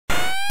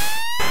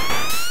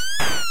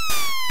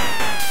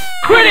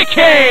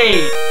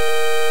Criticade!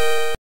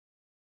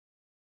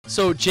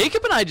 So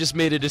Jacob and I just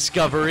made a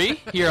discovery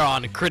here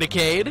on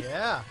Criticade.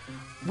 Yeah.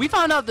 We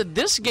found out that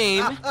this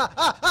game...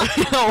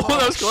 that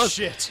was close.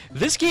 Shit.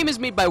 This game is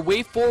made by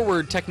Way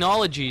Forward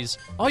Technologies.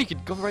 Oh, you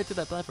could go right to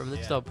that platform.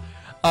 That's dope.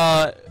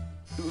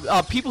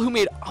 People who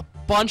made a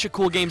bunch of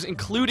cool games,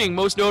 including,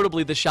 most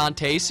notably, the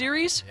Shantae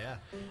series. Yeah.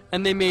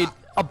 And they made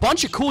a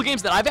bunch of cool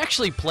games that I've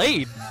actually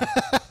played.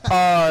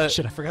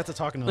 Shit, I forgot to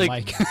talk into the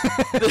mic.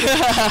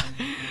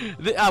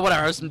 Whatever,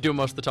 I was doing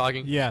most of the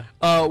talking. Yeah.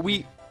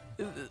 They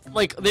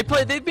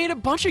made a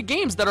bunch of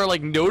games that are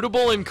like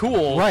notable and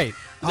cool. Right.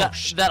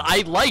 That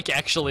I like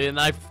actually, and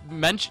I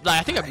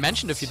think I've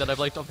mentioned a few that I've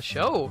liked on the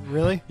show.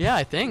 Really? Yeah,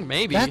 I think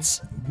maybe.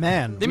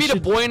 Man. They made a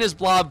Boy and His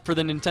Blob for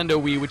the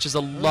Nintendo Wii, which is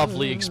a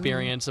lovely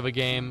experience of a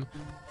game.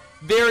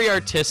 Very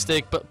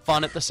artistic, but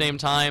fun at the same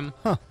time.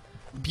 Huh.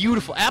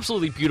 Beautiful,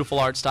 absolutely beautiful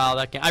art style.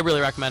 That game, I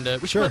really recommend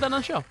it. We should put that on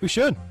the show. We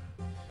should.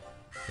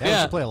 Yeah, we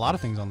Yeah. should play a lot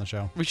of things on the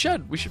show. We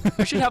should. We should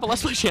have a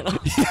Let's Play channel.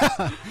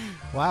 Yeah.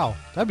 Wow,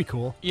 that'd be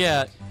cool.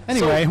 Yeah.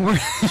 Anyway,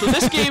 so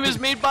this game is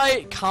made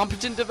by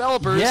competent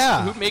developers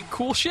who make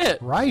cool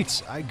shit.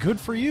 Right. Good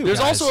for you. There's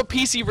guys. also a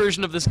PC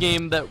version of this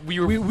game that we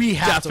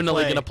have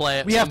definitely going to play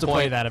at We some have to point.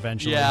 play that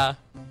eventually. Yeah.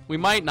 We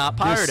might not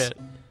pirate it.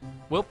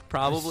 We'll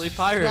probably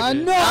pirate it.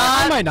 No,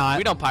 I might not.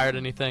 We don't pirate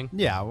anything.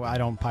 Yeah, well, I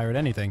don't pirate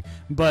anything.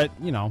 But,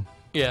 you know.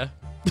 Yeah.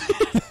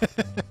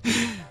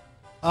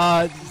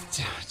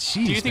 Jeez,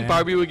 Do you think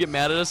Barbie would get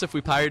mad at us if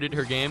we pirated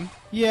her game?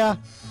 Yeah.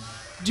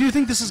 Do you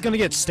think this is going to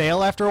get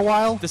stale after a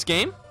while? This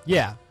game?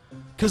 Yeah.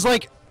 Because,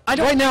 like,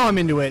 right now I'm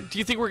into it. Do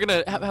you think we're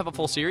going to have a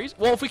full series?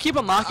 Well, if we keep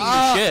unlocking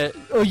new shit.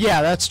 Oh,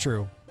 yeah, that's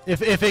true.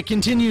 If it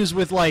continues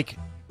with, like,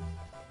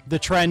 the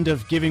trend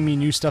of giving me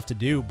new stuff to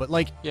do, but,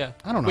 like, yeah.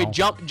 I don't know. Wait,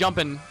 jump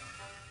and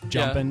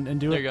and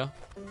do there it? you go.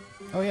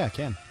 Oh, yeah, I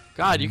can.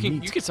 God, you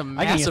get some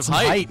I can massive get some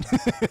height.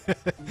 height.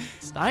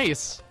 It's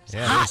nice. It's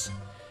Yeah, hot.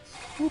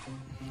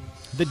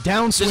 The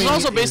downswing. This is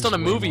also based on a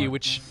way movie, more.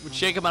 which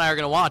Jacob and I are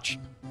going to watch.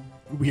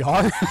 We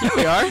are? Yeah,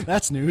 we are.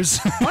 That's news.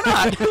 Why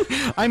not?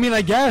 I mean,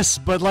 I guess,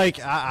 but,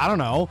 like, I don't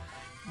know.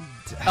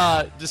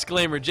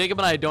 Disclaimer, Jacob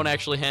and I don't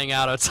actually hang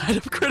out outside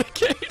of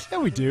Criticade. Yeah,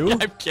 we do. Yeah,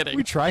 I'm kidding.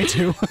 We try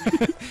to.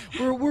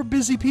 we're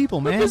busy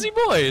people, man. We're busy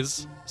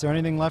boys. Is there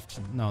anything left?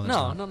 No, there's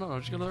not. No,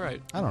 just go to the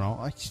right. I don't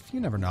know.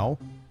 You never know.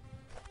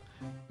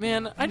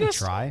 Man, I'm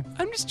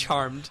just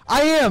charmed.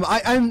 I am.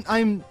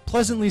 I'm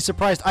pleasantly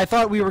surprised. I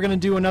thought we were gonna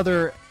do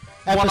another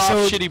One-off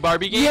episode. shitty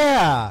Barbie game?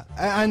 Yeah,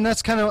 and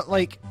that's kind of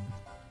like,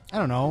 I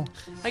don't know.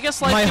 I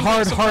guess like My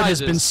hard heart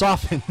has been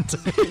softened.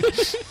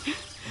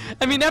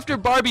 I mean, after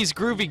Barbie's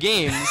groovy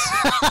games,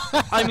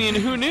 I mean,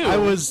 who knew?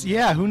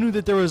 Who knew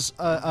that there was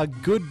a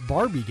good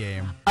Barbie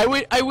game?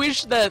 I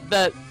wish that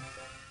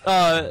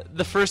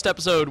the first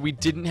episode we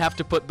didn't have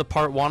to put the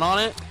part 1 on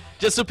it,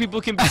 just so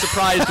people can be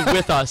surprised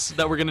with us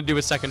that we're gonna do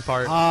a second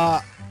part.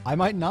 I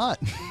might not.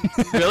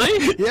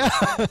 Really? Yeah.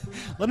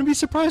 Let him be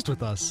surprised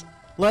with us.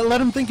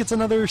 Let him think it's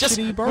another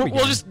shitty Barbie game.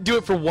 We'll just do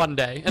it for one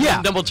day, and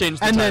then we'll change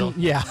the title.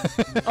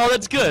 Oh,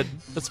 that's good.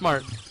 That's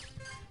smart.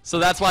 So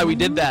that's why we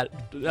did that.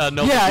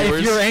 No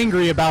if you're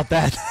angry about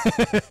that.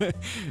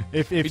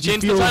 if we you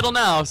changed feel the title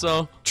now,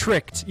 so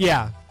tricked,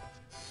 yeah.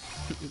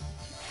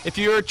 If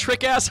you're a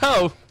trick-ass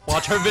hoe,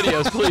 watch our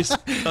videos, please.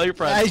 Tell your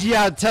friends.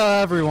 Yeah, tell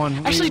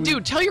everyone. Actually,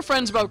 dude, tell your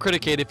friends about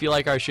Criticade if you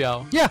like our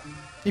show. Yeah,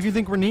 if you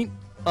think we're neat.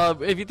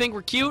 If you think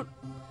we're cute,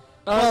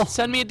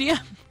 send me a DM.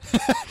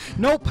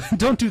 Nope,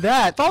 don't do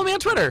that. Follow me on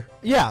Twitter.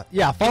 Yeah,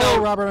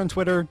 follow Robert on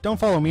Twitter. Don't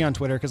follow me on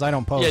Twitter because I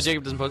don't post. Yeah,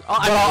 Jacob doesn't post. But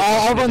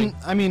I'll run.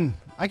 I mean,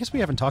 I guess we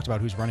haven't talked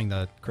about who's running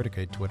the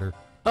Criticade Twitter.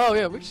 Oh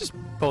yeah, we just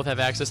both have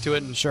access to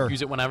it and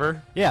use it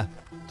whenever. Yeah.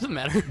 Doesn't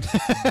matter.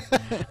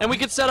 And we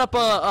could set up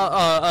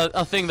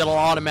a thing that'll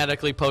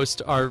automatically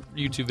post our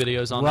YouTube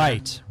videos on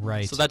there.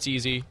 Right. So that's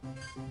easy.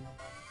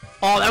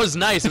 Oh, that was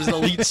nice. It was an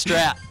elite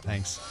strat.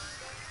 Thanks.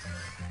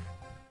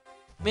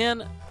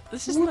 Man,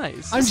 this is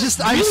nice. I'm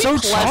so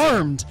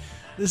charmed.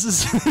 This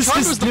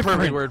Charmed was the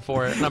perfect word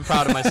for it, and I'm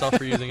proud of myself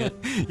for using it.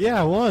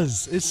 Yeah, it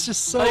was. It's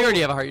just so... Oh, you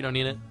already have a heart. You don't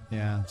need it.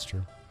 Yeah, that's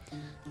true.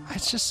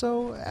 It's just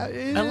so... I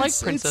like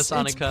Princess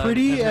Annika. It's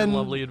pretty and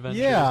lovely adventure.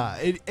 Yeah,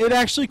 it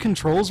actually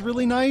controls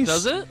really nice.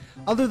 Does it?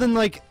 Other than,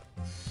 like,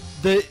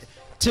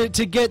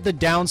 to get the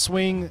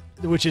downswing,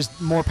 which is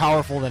more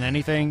powerful than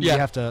anything, you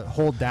have to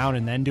hold down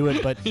and then do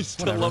it, but I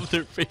still love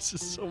their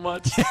faces so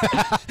much.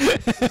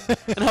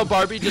 And how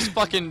Barbie just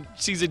fucking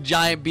sees a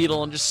giant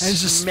beetle and just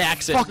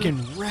smacks it.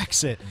 Fucking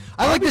wrecks it.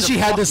 I like that she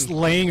had this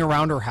laying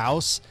around her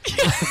house.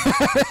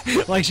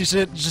 Like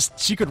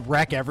she could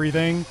wreck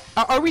everything.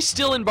 Are we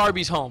still in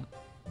Barbie's home?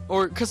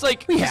 Or, cause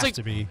like... We have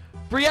to be.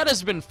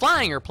 Brietta's been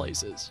flying her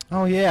places.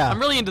 Oh, yeah. I'm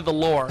really into the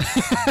lore.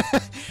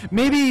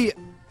 Maybe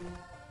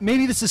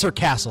this is her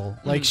castle.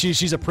 Like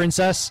she's a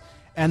princess,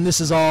 and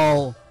this is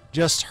all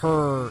just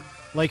her,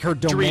 like her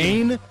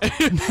domain.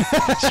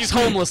 She's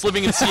homeless,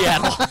 living in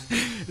Seattle.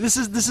 This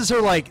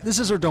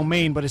is her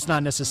domain, but it's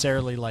not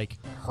necessarily like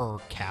her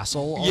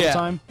castle all the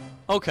time.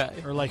 Okay.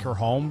 Or like her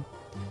home.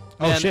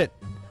 Man. Oh shit.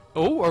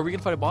 Oh, are we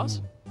gonna fight a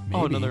boss?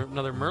 Oh, Maybe. another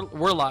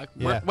Warlock.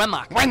 Yeah.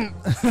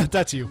 Wenlock.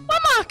 That's you.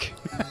 Wenlock!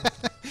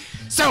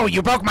 So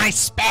you broke my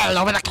spell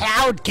over the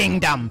Cloud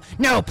Kingdom.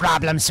 No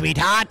problem,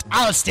 sweetheart.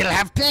 I'll still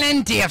have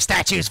plenty of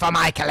statues for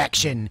my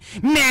collection.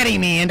 Marry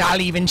me and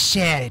I'll even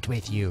share it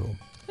with you.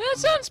 That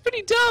sounds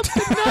pretty dumb,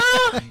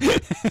 but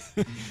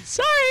no.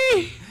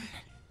 Sorry.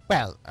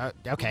 Well,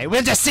 okay,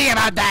 we'll just see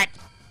about that.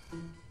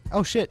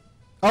 Oh shit.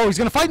 Oh, he's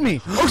gonna fight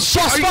me. Oh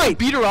shit! Are you gonna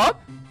beat her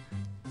up?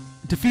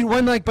 Defeat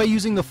Wenlock by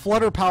using the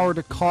flutter power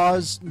to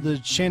cause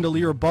the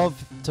chandelier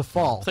above to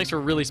fall. Thanks for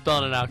really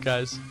spelling it out,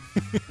 guys.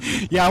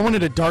 Yeah, I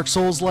wanted a Dark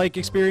Souls-like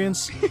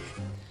experience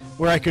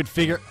where I could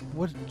figure.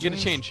 What? You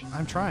gotta change.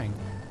 I'm trying.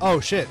 Oh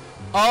shit.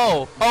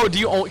 Oh,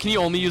 can you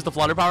only use the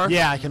flutter power?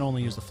 Yeah, I can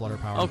only use the flutter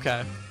power.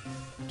 Okay.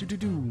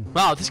 Do.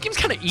 Wow, this game's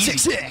kind of easy.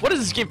 Sick. What is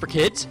this game for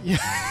kids? Yeah.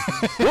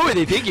 What were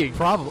they thinking?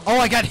 Probably. Oh,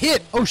 I got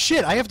hit. Oh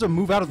shit! I have to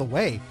move out of the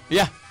way.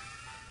 Yeah.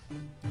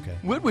 Okay.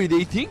 What were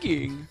they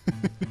thinking?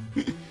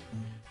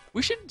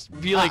 We should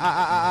be like,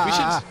 we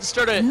should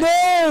start a.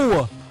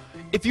 No.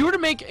 If you were to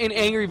make an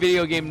angry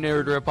video game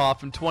nerd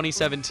ripoff in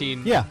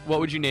 2017, Yeah. what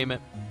would you name it?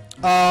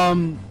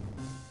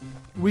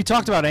 We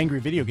talked about Angry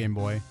Video Game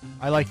Boy.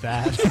 I like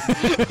that.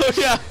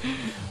 Yeah.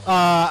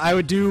 I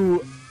would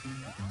do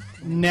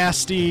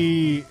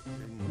nasty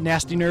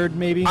nerd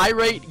maybe.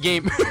 Irate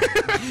game.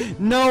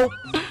 No.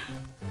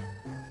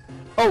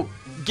 Oh,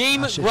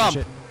 Game Shit, Grump.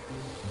 shit.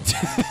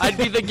 I'd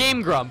be the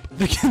Game Grump.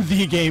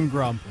 The Game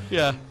Grump.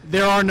 Yeah.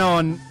 There are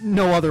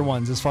no other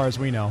ones as far as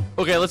we know.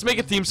 Okay, let's make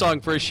a theme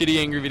song for a shitty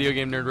angry video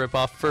game nerd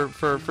ripoff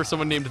for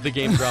someone named the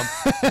Game Grump.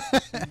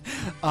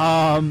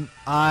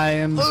 I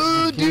am.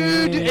 Oh,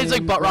 dude, it's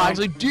like butt rock. It's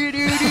like.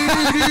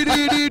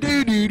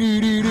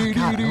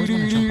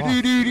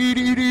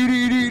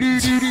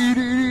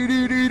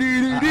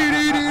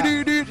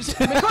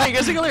 Come on, you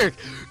gotta sing a lyric.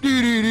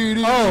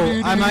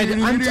 Oh,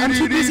 I'm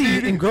too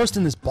busy engrossed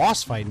in this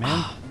boss fight,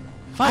 man.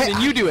 Fine,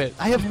 then you do it.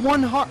 I have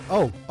one heart.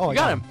 Oh, I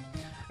Got him.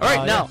 All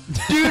right, now.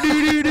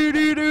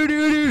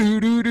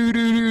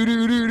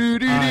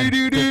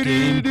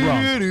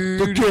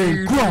 The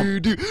Game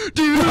Grump. The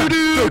Game Grump.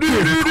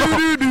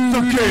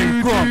 The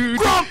Game Grump.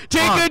 Grump.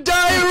 Take a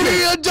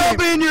diarrhea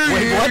dump in your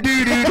ear.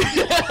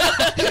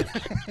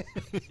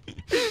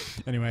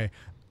 Anyway,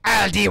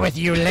 I'll deal with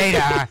you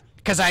later.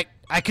 Because I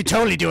could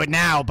totally do it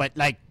now, but,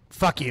 like,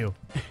 fuck you.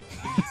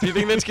 Do you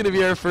think that's gonna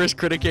be our first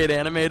Criticade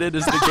animated?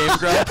 Is the Game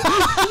Grump?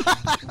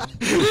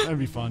 that'd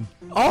be fun.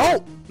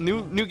 Oh,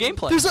 new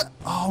gameplay. There's a.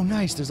 Oh,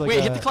 nice. There's like. Wait,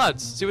 a, hit the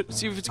clouds. See if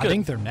it's good. I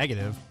think they're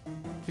negative.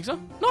 Think so?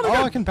 No, they're Oh,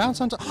 I good. can bounce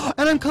on top.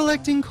 And I'm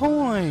collecting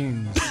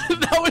coins.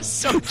 That was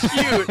so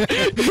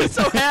cute.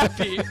 So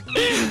happy.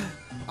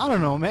 I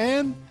don't know,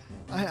 man.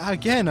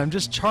 Again, I'm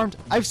just charmed.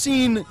 I've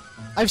seen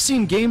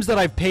games that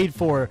I've paid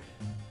for,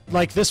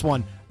 like this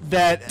one,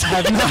 that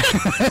have not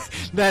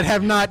that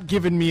have not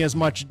given me as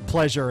much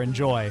pleasure and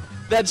joy.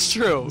 That's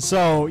true.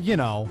 So you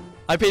know.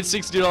 I paid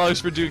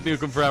 $60 for Duke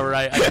Nukem Forever.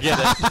 I get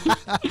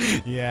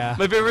it. Yeah.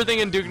 My favorite thing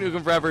in Duke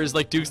Nukem Forever is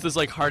like Duke's this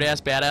like hard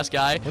ass badass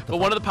guy, but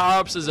one of the power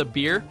ups is a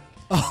beer.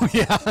 Oh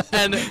yeah.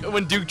 And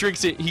when Duke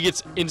drinks it, he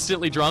gets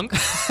instantly drunk.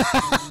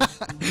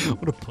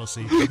 What a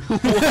pussy. And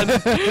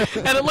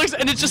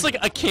it's just like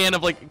a can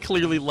of like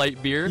clearly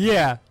light beer.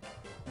 Yeah.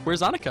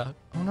 Where's Annika?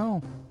 Oh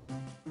no.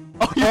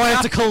 Oh, Oh, I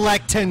have to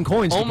collect 10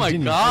 coins. Oh to my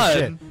continue. God. Oh,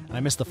 shit. I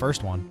missed the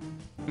first one.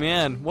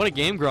 Man, what a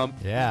game grump.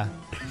 Yeah.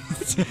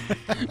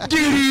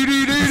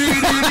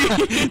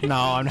 No,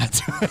 I'm not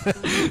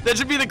doing That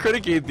should be the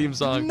Criticade theme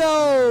song.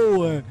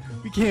 No!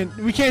 We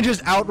can't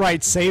just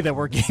outright say that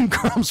we're Game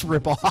Grumps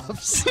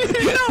ripoffs.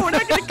 No, we're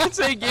not gonna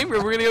say game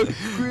grump. We're gonna go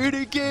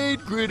Criticade,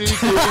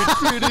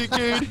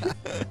 Criticade.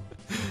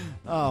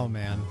 Oh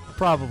man.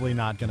 Probably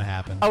not gonna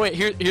happen. Oh wait,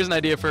 here's an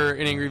idea for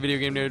an angry video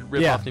game nerd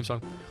ripoff Yeah. theme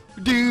song.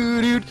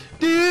 Do do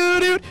do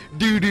do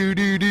do do do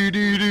do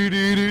do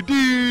do do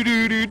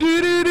do do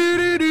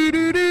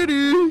do do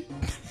do.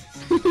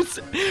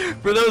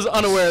 For those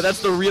unaware,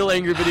 that's the real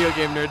angry video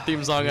game nerd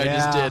theme song I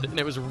just Yeah. did, and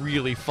it was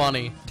really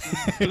funny.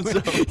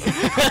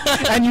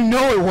 And you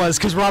know it was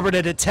because Robert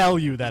had to tell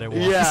you that it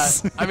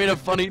was. Yeah, I made a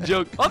funny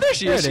joke. Oh, there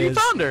she is. There it You is.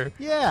 found her.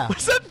 Yeah.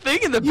 What's that thing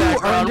in the You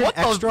background? earned it What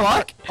the extra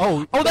fuck?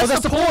 Oh, that's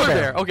the polar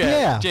bear. Okay,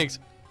 Yeah. Jinx.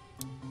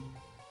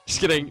 Just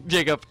kidding,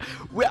 Jacob.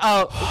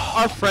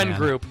 Our friend Man.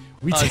 group.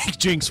 We take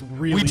Jinx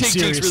really We take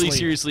seriously. Jinx really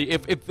seriously.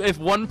 If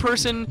one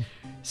person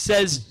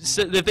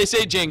if they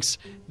say Jinx,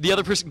 the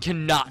other person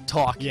cannot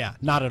talk. Yeah,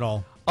 not at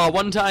all.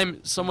 One time,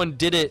 someone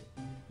did it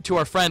to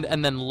our friend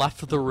and then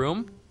left the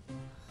room,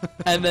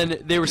 and then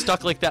they were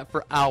stuck like that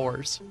for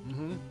hours.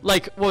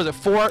 Like, what was it?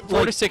 Four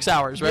to 6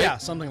 hours, right? Yeah,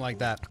 something like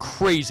that.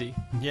 Crazy.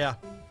 Yeah.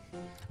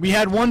 We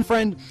had one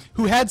friend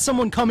who had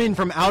someone come in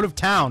from out of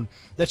town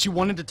that she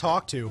wanted to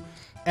talk to,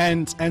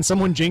 and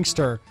someone jinxed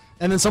her,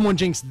 and then someone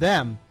jinxed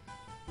them,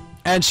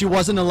 and she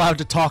wasn't allowed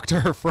to talk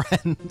to her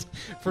friend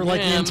for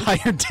like the Man.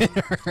 entire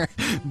dinner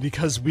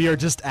because we are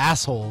just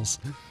assholes.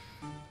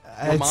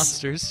 We're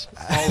monsters.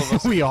 All of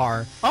us. We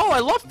are. Oh, I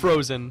love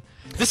Frozen.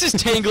 This is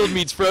Tangled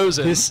meets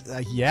Frozen. This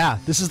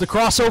is the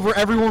crossover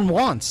everyone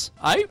wants.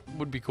 I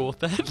would be cool with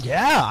that.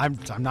 Yeah, I'm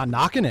not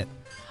knocking it.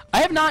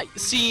 I have not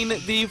seen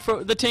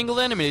the Tangled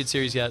animated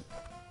series yet.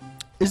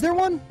 Is there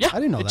one? Yeah, I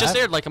didn't know it that. just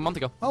aired like a month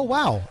ago. Oh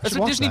wow, That's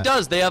what Disney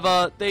does. They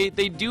have they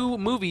do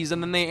movies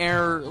and then they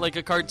air like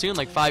a cartoon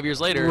like 5 years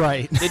later.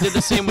 Right. They did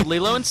the same with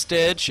Lilo and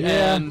Stitch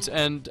Yeah.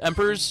 and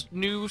Emperor's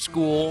New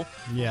School.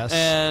 Yes.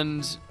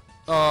 And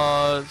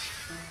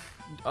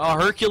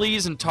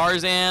Hercules and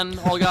Tarzan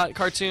all got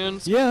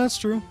cartoons. Yeah, that's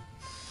true.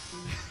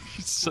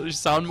 So you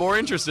sound more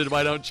interested,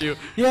 why don't you?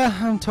 Yeah,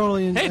 I'm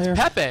totally in Hey, there. it's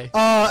Pepe.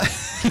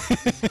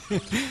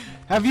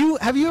 Have you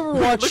ever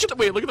watched?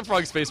 Look at the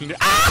frog's face.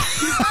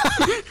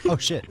 Ah! Oh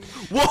shit.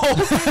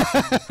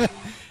 Whoa!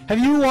 Have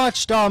you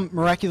watched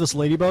Miraculous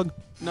Ladybug?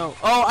 No.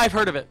 Oh, I've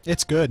heard of it.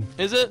 It's good.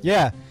 Is it?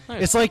 Yeah.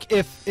 Nice. It's like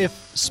if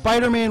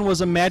Spider-Man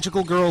was a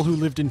magical girl who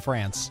lived in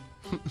France.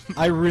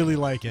 I really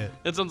like it.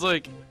 It sounds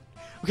like.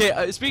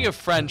 Okay, speaking of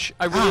French,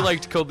 I really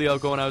liked Code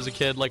Lyoko when I was a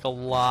kid, like a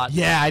lot.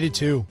 Yeah, I did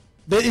too.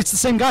 It's the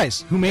same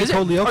guys who made Is it?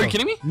 Code Lyoko. Are you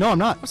kidding me? No, I'm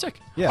not. Oh, sick.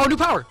 Yeah. Oh, New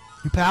Power.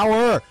 New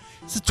power.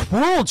 It's a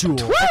twirl jewel.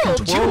 I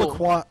can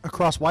jewel.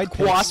 across wide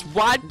pits. Cross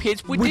wide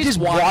pitch with With this this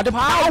water water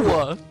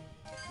power.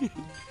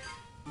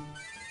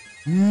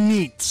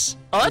 Neat.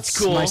 Oh, that's It's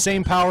cool. My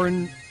same power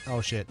in.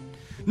 Oh shit.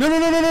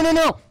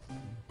 No.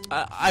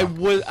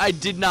 I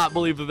did not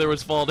believe that there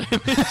was fall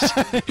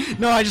damage.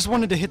 No, I just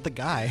wanted to hit the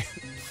guy.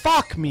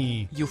 Fuck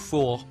me. You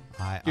fool.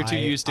 You're too I-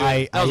 used to I-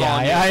 it. That was all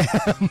on you.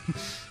 I-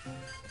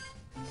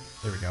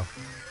 There we go.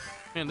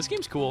 Man, this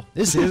game's cool.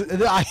 This is.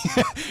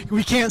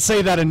 We can't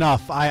say that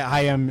enough.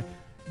 I am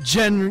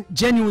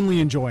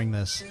genuinely enjoying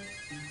this.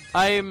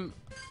 I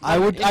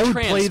would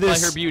play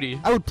this. by her beauty.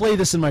 I would play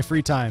this in my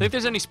free time. Think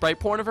there's any sprite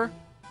porn of her?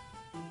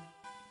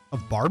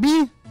 Of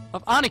Barbie?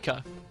 Of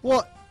Annika?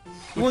 Well,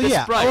 the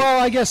yeah. sprite.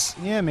 Well, I guess.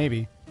 Yeah,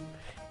 maybe.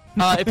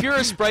 If you're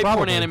a sprite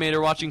porn Probably.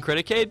 animator watching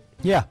Criticade,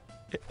 Yeah.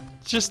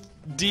 just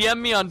DM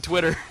me on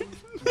Twitter.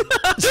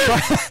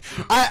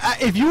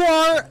 If you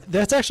are,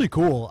 that's actually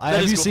cool.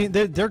 Have is you cool. seen?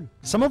 They're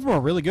some of them are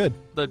really good.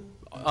 The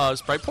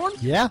sprite porn?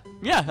 Yeah.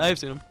 Yeah, I've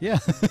seen them. Yeah.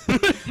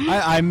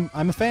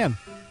 I'm a fan.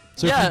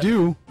 So Yeah. if you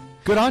do,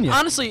 good on you.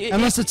 Honestly,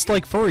 unless it's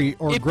like furry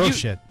or if gross you,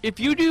 shit. If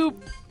you do,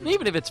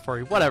 even if it's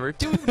furry, whatever,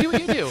 do what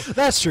you do.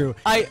 That's true.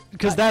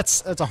 Because I-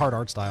 that's a hard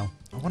art style.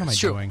 What am I It's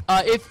true. doing?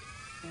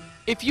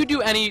 If you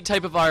do any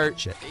type of art,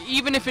 Shit.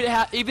 even if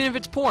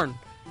it's porn,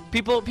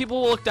 people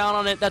will look down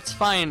on it. That's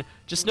fine.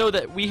 Just know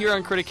that we here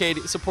on Criticade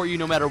support you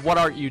no matter what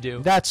art you do.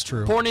 That's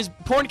true.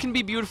 Porn can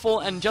be beautiful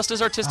and just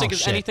as artistic Oh, as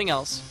shit. anything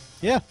else.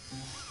 Yeah.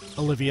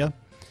 Olivia.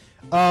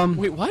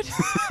 Wait, what?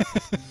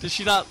 Did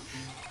she not?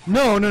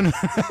 No.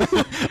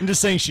 I'm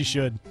just saying she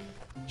should.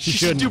 She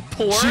should shouldn't. do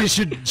porn?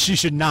 She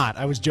should not.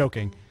 I was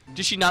joking.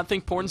 Did she not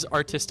think porn's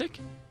artistic?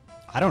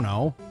 I don't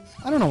know.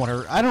 I don't know what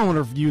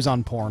her views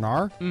on porn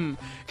are.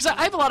 Because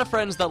I have a lot of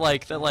friends that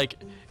like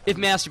if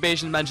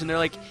masturbation is mentioned, they're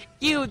like,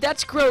 ew,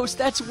 that's gross,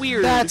 that's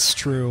weird. That's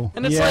true.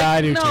 And it's yeah, like,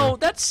 I do no, too.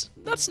 that's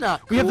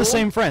not cool. We have the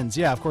same friends.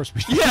 Yeah, of course we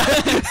do. Yeah.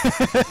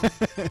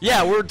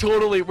 Yeah, we're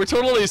totally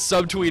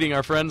subtweeting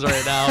our friends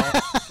right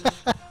now.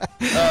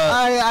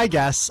 I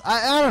guess.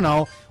 I don't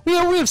know. We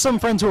have some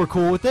friends who are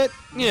cool with it,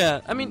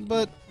 Yeah, I mean,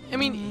 but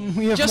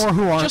we have just, more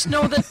who aren't. Just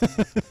know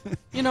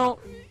that,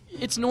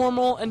 it's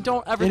normal, and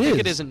don't ever It think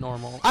it is. isn't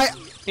normal.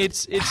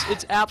 It's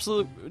It's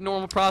absolute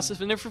normal process,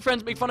 and if your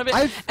friends make fun of it,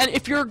 I've- and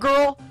if you're a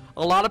girl,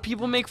 a lot of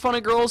people make fun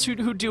of girls who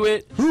do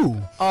it. who?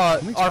 Makes Our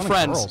fun of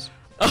friends.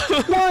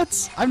 girls?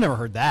 What? I've never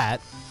heard that.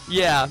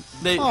 Yeah,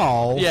 they.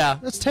 Oh. Yeah,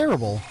 That's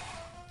terrible.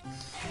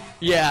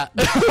 yeah.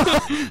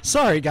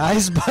 Sorry,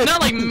 guys, but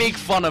Not like make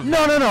fun of.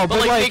 No, them, but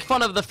like like make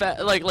fun of the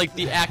like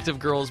the act of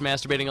girls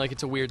masturbating like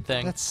it's a weird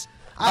thing. that's.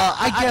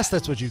 I guess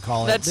that's what you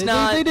call it. That's They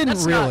not. didn't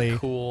that's really. Not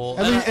cool.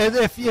 I mean,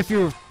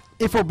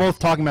 if we're both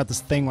talking about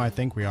this thing, I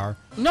think we are.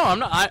 No, I'm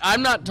not.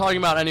 I'm not talking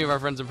about any of our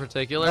friends in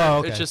particular. Oh,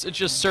 okay. It's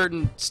just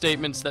certain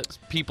statements that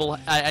people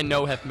I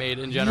know have made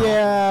in general.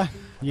 Yeah.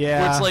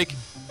 Where it's like,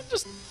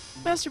 just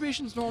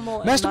masturbation's normal.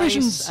 And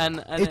Masturbation's- nice,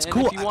 and it's and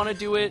cool. if you want to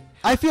do it,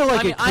 I feel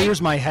like I mean, it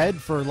clears my head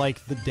for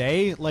like the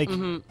day, like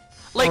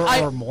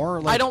or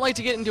more. Like, I don't like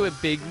to get into a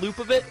big loop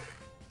of it.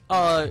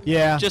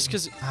 Yeah. Just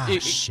because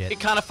shit. it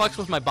kind of fucks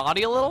with my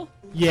body a little.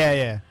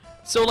 Yeah.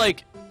 So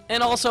like,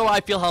 and also I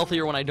feel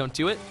healthier when I don't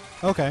do it.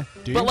 Okay.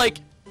 Do But you? like,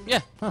 yeah,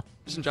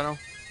 just in general.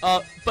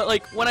 But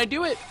like when I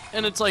do it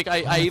and it's like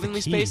I the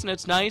evenly key. space and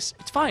it's nice,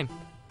 it's fine.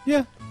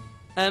 Yeah.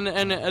 And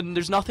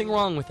there's nothing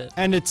wrong with it.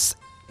 And it's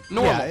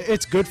Normal. Yeah,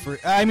 it's good for.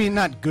 I mean,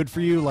 not good for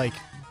you. Like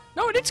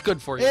No, it's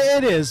good for you.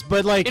 it is,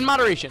 but like In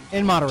moderation.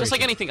 in moderation. Just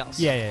like anything else.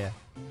 Yeah.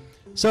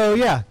 So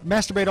yeah,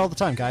 masturbate all the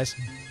time, guys.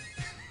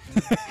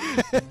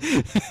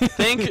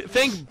 Thank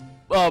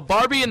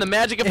Barbie and the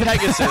magic of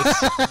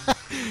Pegasus.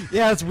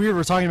 Yeah, it's weird.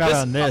 We're talking about it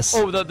on this.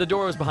 The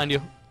door was behind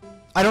you.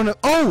 I don't know.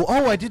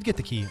 Oh, I did get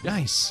the key.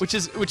 Nice. Which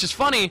is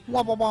funny.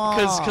 Wah, wah, wah.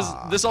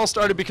 Because this all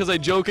started because I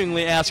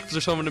jokingly asked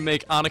for someone to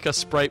make Annika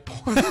sprite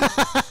porn.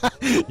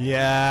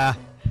 Yeah.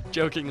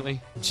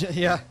 Jokingly.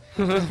 Yeah,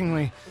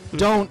 jokingly.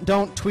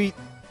 Don't tweet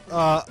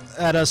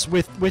at us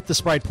with the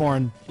sprite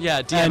porn.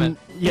 Yeah, damn and,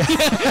 it. Yeah.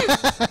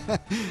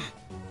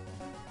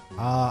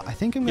 I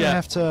think I'm gonna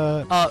have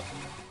to.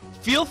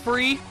 Feel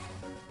free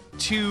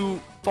to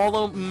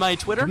follow my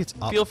Twitter.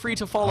 Feel free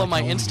to follow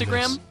my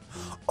Instagram.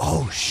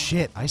 Oh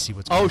shit! I see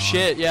what's going on. Oh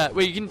shit! Yeah.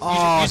 Wait, you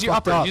can use your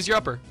upper. Use your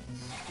upper.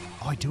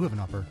 Oh, I do have an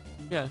upper.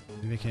 Yeah.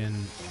 Maybe I can.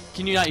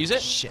 Can you not use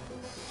it? Shit.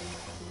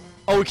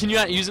 Oh, can you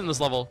not use it in this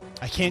level?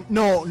 I can't.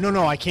 No.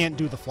 I can't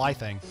do the fly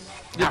thing.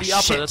 The upper.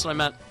 Shit. That's what I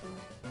meant.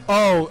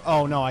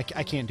 Oh no! I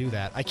can't do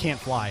that. I can't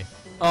fly.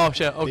 Oh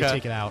shit. Okay. They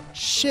take it out.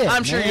 Shit.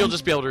 I'm sure man. you'll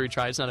just be able to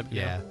retry. It's not a big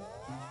deal. Yeah.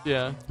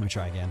 Yeah. Let me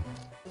try again.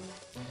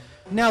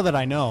 Now that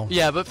I know.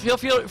 Yeah, but feel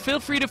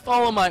free to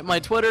follow my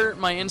Twitter,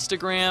 my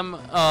Instagram.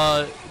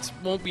 It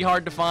won't be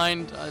hard to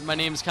find. My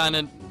name's kind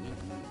of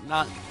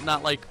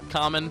not like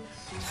common.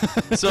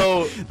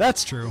 So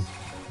that's true.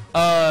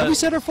 Have we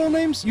said our full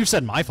names? You've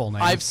said my full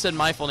name. I've said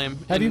my full name.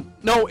 Have you?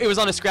 No, it was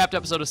on a scrapped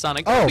episode of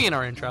Sonic. It'll be in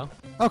our intro.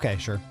 Okay,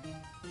 sure.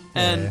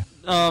 And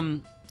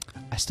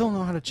I still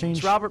know how to change.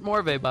 It's Robert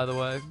Morvay, by the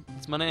way.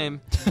 It's my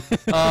name.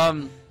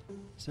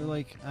 So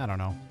like, I don't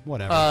know,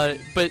 whatever.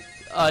 But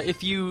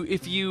if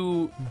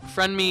you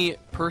friend me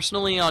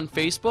personally on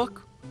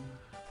Facebook,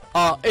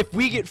 if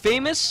we get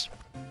famous,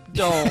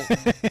 don't.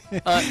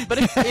 But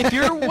if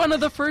you're one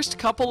of the first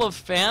couple of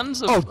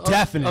fans of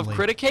definitely. of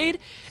Criticade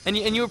and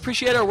you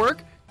appreciate our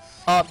work,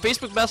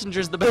 Facebook Messenger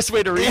is the best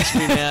way to reach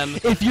me, man.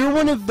 If you're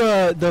one of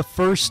the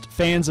first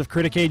fans of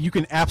Criticade, you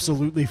can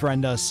absolutely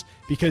friend us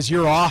because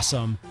you're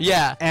awesome.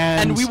 Yeah,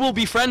 and we will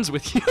be friends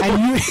with you.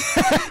 And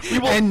we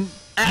will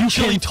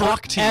actually you can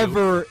talk to you.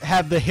 Ever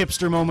have the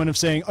hipster moment of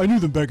saying, "I knew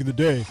them back in the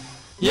day."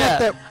 Yeah, not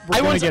that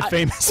we're gonna get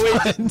famous.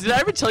 Wait, did I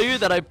ever tell you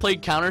that I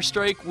played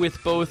Counter-Strike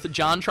with both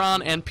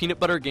JonTron and Peanut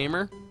Butter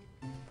Gamer?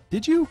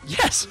 Did you?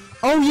 Yes.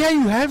 Oh yeah,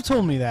 you have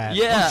told me that.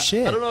 Yeah. Oh,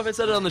 shit. I don't know if I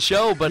said it on the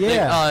show, but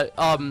yeah.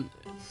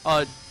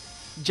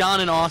 John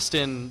and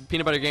Austin,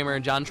 Peanut Butter Gamer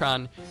and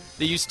JonTron,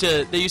 they used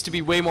to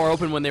be way more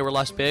open when they were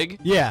less big.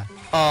 Yeah.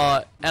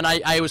 And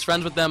I was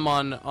friends with them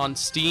on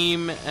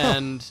Steam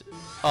and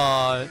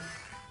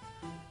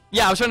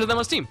yeah, I was friends with them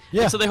on Steam.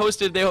 Yeah. And so they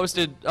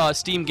hosted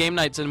Steam game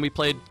nights and we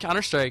played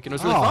Counter-Strike and it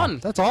was really fun.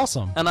 That's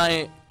awesome.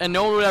 And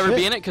no one would ever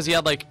be in it because he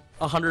had like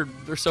 100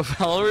 or so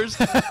followers.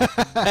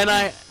 and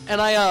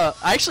I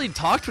actually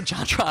talked with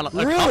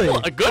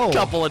JonTron a good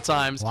couple of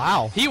times.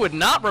 Wow. He would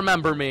not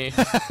remember me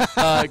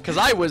because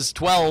I was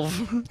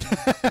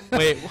 12.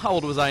 Wait, how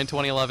old was I in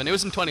 2011? It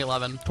was in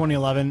 2011.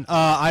 2011.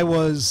 I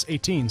was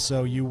 18,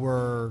 so you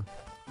were.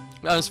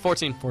 I was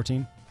 14.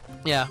 14.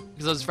 Yeah,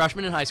 because I was a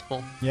freshman in high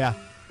school. Yeah.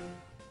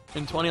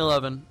 In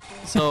 2011.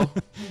 So.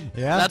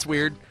 Yeah. That's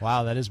weird.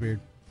 Wow, that is weird.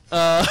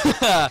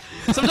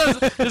 Sometimes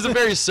there's a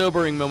very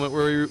sobering moment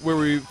where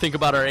we think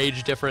about our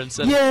age difference.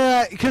 And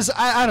yeah, because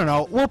I don't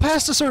know. Well,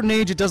 past a certain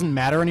age, it doesn't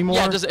matter anymore.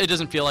 Yeah, it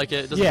doesn't feel like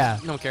it. Yeah.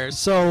 No one cares.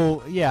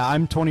 So, yeah,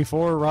 I'm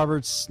 24,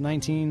 Robert's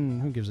 19.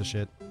 Who gives a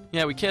shit?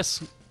 Yeah, we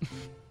kiss.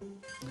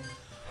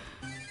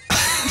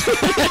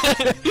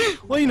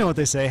 Well, you know what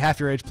they say. Half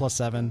your age plus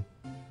 7.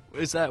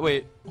 Is that...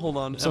 Wait, hold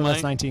on. So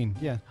that's 19,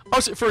 yeah. Oh,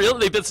 so for real?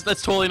 That's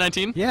totally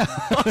 19? Yeah.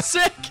 Oh,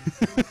 sick!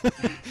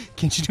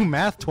 Can't you do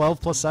math?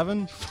 12 plus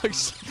 7? Shut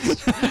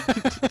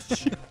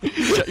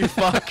your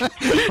fuck.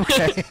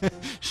 Okay,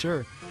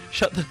 sure.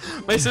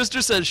 My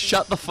sister says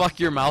shut the fuck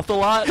your mouth a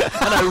lot, and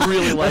I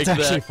really like that.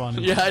 That's actually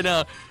funny. Yeah, I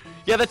know.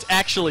 Yeah, that's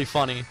actually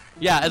funny.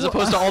 Yeah, as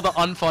opposed to all the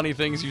unfunny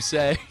things you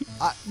say.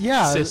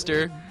 Yeah.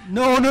 Sister.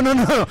 No. All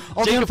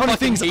Jacob the unfunny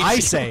things I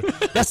you. say.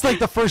 That's like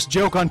the first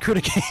joke on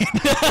Criticade.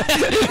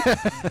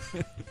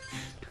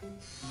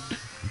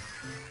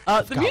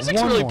 The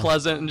music's really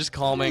pleasant and just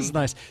calming. This is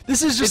nice.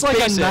 This is just It's like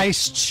basic. a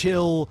nice,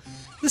 chill...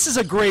 This is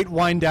a great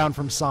wind down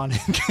from Sonic.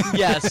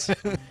 Yes.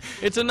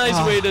 It's a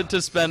nice way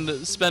to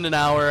spend an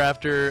hour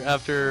after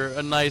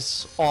a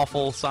nice,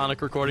 awful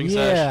Sonic recording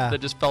session that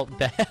just felt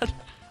bad.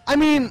 I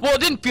mean... Well,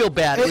 it didn't feel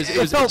bad.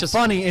 It felt just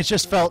funny. It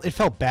just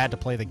felt bad to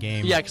play the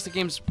game. Yeah, because the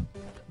game's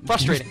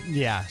frustrating.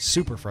 Yeah,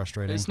 super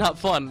frustrating. It's not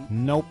fun.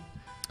 Nope.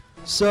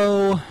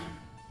 So...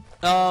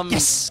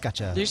 yes,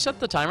 gotcha. Did you set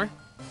the timer?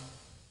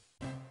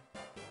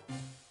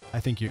 I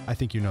think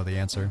you know the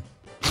answer.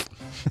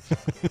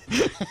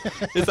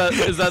 Is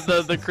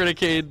that the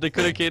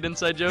Criticade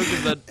inside joke?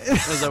 Is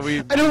that we?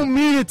 I don't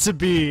mean it to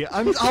be.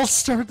 I'll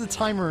start the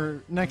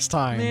timer next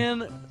time.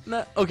 Man,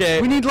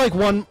 okay. We need like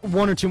one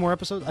or two more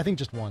episodes. I think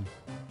just one.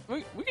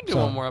 We can do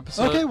one more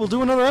episode. Okay, we'll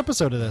do another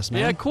episode of this,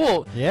 man. Yeah,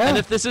 cool. Yeah. And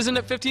if this isn't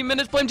at 15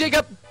 minutes, blame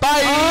Jacob.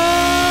 Bye.